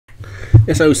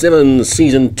SO7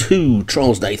 Season 2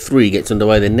 Trials Day 3 gets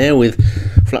underway then now with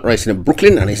flat racing at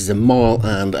Brooklyn, and this is a mile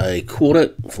and a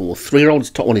quarter for 3-year-olds.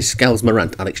 Top one is Scales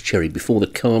Morant, Alex Cherry. Before the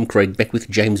Calm, Craig Beckwith,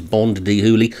 James Bond, D.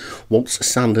 Hooley, Waltz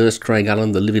Sandhurst, Craig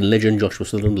Allen, The Living Legend, Joshua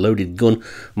Sutherland, Loaded Gun,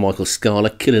 Michael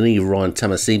Scala, Killing Eve, Ryan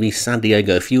Tamasimi, San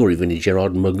Diego Fury, Vinnie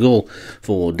Gerard, McGull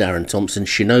for Darren Thompson,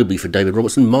 Shinobi for David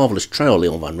Robertson, Marvellous Trail,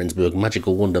 Leon van Rensburg,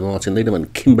 Magical Wonder, Martin Liederman,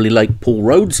 Kimberley Lake, Paul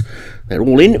Rhodes. They're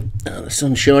all in, and the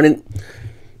sun's shining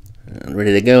and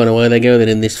ready to go, and away they go then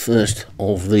in this first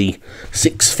of the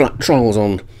 6 flat trials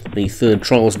on the third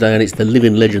trials day, and it's the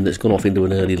Living Legend that's gone off into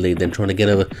an early lead, then trying to get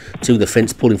over to the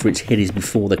fence, pulling for its head is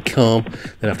Before the Calm.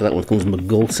 Then after that one comes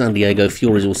McGull. San Diego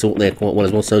Fury's also up there quite well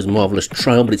as well, so is Marvellous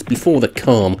Trail, but it's Before the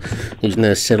Calm who's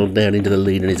now settled down into the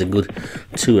lead and is a good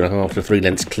 2.5 to 3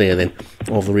 lengths clear then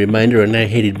of the remainder, and now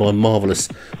headed by Marvellous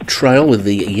Trail with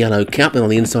the yellow cap, and on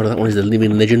the inside of that one is the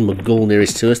Living Legend, McGull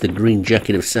nearest to us, the green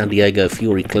jacket of San Diego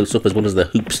Fury close up, as well as the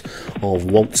hoops of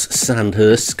Waltz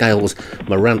Sandhurst. Scales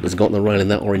Morant has got the rail in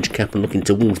that orange cap and looking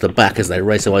towards the back as they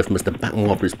race away from us. The back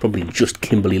marker is probably just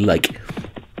Kimberley Lake,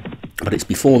 but it's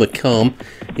Before the Calm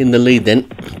in the lead then,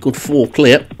 good 4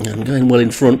 clear, and going well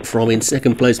in front from in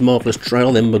second place Marvellous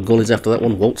Trail, then McGull is after that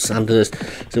one, Waltz Sandhurst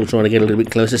still trying to get a little bit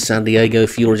closer, San Diego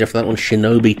Fury after that one,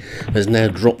 Shinobi has now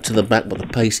dropped to the back, but the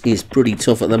pace is pretty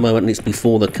tough at the moment, and it's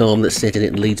Before the Calm that's setting it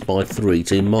and leads by 3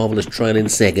 to Marvellous Trail in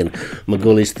second,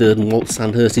 McGull is third and Waltz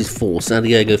Sandhurst is 4, San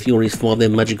Diego Fury is 5,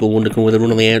 then Magical Wonder come with a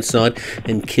run on the outside,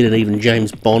 and Killing Even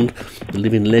James Bond. The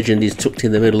Living Legend is tucked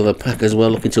in the middle of the pack as well,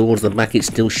 looking towards the back, it's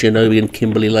still Shinobi and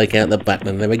Kimberley Lake out the back,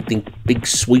 and they're making big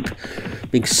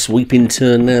sweeping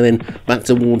turn now then back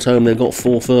towards home. They've got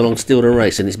 4 furlongs still to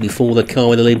race, and it's Before the Calm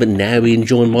with the lead, but now being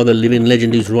joined by the Living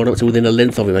Legend who's right up to within a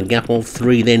length of him, a gap of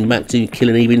 3, then back to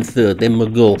Killing Eve in third, then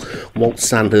McGull, Waltz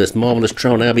Sandhurst, Marvellous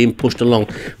Trail now being pushed along,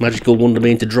 Magical Wonder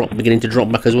beginning to drop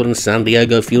back as well, and San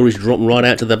Diego Fury's dropping right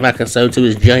out to the back, and so too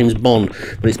is James Bond,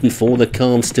 but it's Before the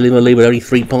Calm still in the lead with only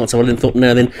 3 parts of a length up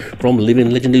now then from Living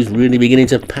Legend, who's really beginning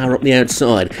to power up the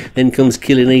outside. Then comes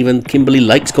Killing Eve, and Kimberley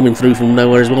Lake's coming through from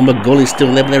nowhere as well. McGull is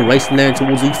still there, but they're racing now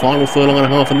towards the final furlong and a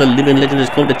half, and the Living Legend has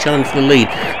come to challenge for the lead.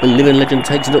 The Living Legend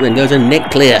takes it up, then goes a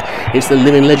neck clear. It's the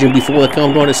Living Legend Before the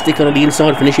Calm trying to stick on the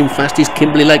inside, finishing fast is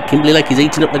Kimberley Lake. Kimberley Lake is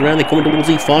eating up the ground. They're coming towards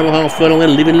the final half furlong,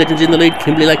 and Living Legend's in the lead.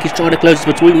 Kimberley Lake is trying to close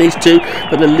between these two,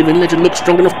 but the Living Legend looks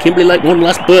strong enough. Kimberley Lake, one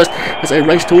last burst as they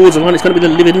race towards the line. It's going to be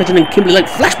the Living Legend and Kimberley Lake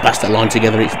flash past the line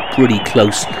together. It's pretty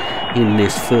close in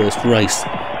this first race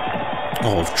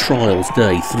of Trials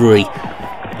Day 3.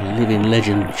 Living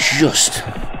Legend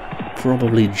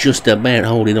probably just about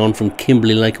holding on from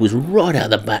Kimberley Lake, who was right out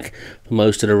the back for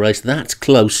most of the race. That's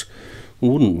close.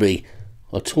 Wouldn't be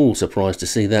at all surprised to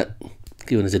see that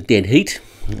given as a dead heat.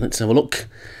 Let's have a look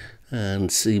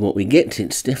and see what we get.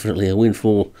 It's definitely a win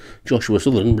for Joshua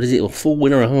Sutherland, but is it a full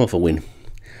win or a half a win?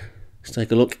 Let's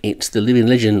take a look. It's the Living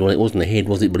Legend. Well, it wasn't ahead,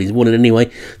 was it? But he's won it anyway.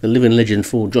 The Living Legend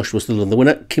for Joshua Sutherland, the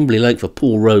winner. Kimberley Lake for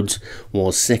Paul Rhodes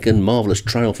was second. Marvellous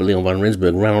Trail for Leon van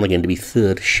Rensburg ran on again to be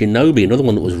third. Shinobi, another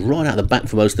one that was right out the back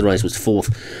for most of the race, was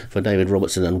fourth for David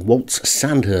Robertson. And Waltz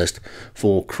Sandhurst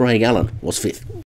for Craig Allen was fifth.